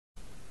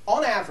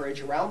On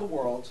average, around the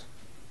world,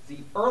 the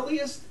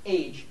earliest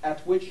age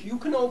at which you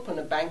can open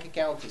a bank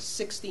account is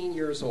 16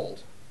 years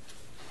old.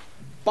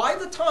 By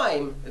the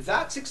time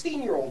that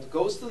 16-year-old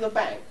goes to the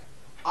bank,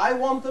 I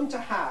want them to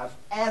have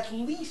at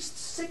least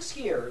 6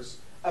 years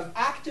of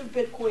active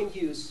Bitcoin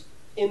use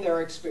in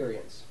their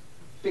experience.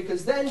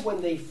 Because then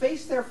when they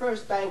face their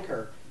first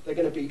banker, they're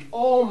going to be,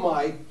 oh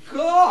my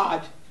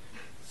God,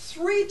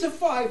 3 to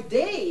 5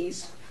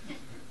 days?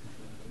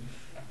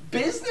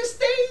 Business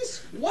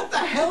days? What the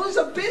hell is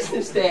a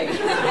business day?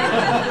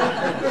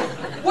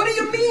 What do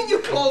you mean you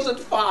close at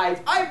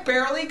 5? I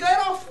barely get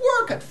off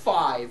work at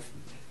 5.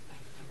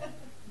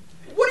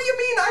 What do you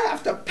mean I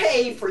have to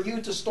pay for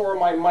you to store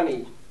my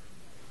money?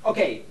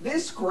 Okay,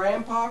 this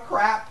grandpa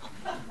crap,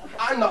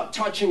 I'm not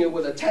touching it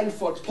with a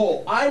 10-foot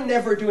pole. I'm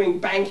never doing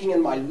banking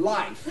in my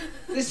life.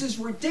 This is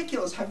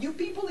ridiculous. Have you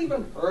people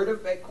even heard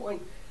of Bitcoin?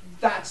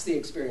 That's the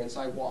experience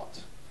I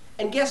want.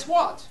 And guess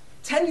what?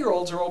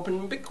 10-year-olds are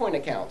opening Bitcoin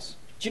accounts.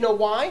 Do you know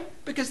why?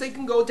 Because they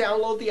can go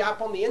download the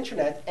app on the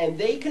internet and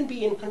they can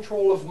be in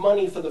control of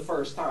money for the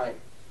first time.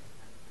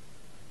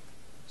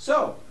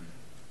 So,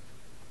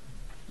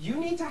 you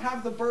need to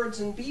have the birds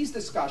and bees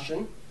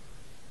discussion,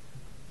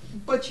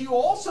 but you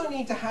also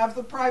need to have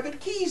the private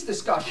keys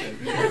discussion.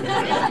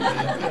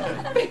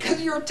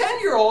 Because your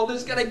 10-year-old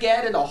is going to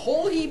get in a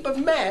whole heap of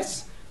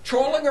mess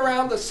trolling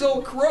around the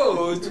Silk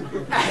Road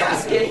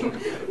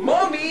asking,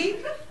 Mommy,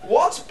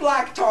 what's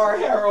black tar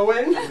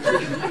heroin?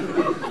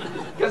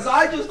 Because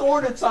I just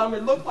ordered some,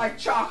 it looked like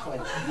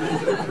chocolate.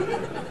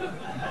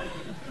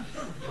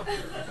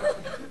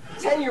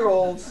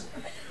 10-year-olds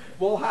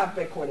will have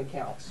Bitcoin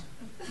accounts.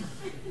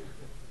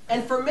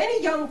 And for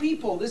many young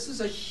people, this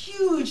is a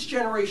huge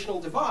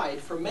generational divide.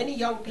 For many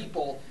young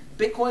people,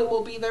 Bitcoin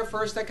will be their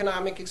first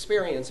economic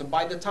experience. And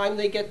by the time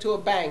they get to a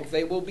bank,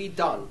 they will be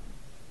done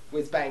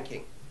with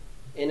banking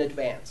in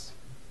advance.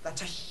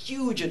 That's a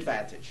huge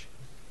advantage.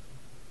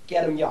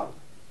 Get them young.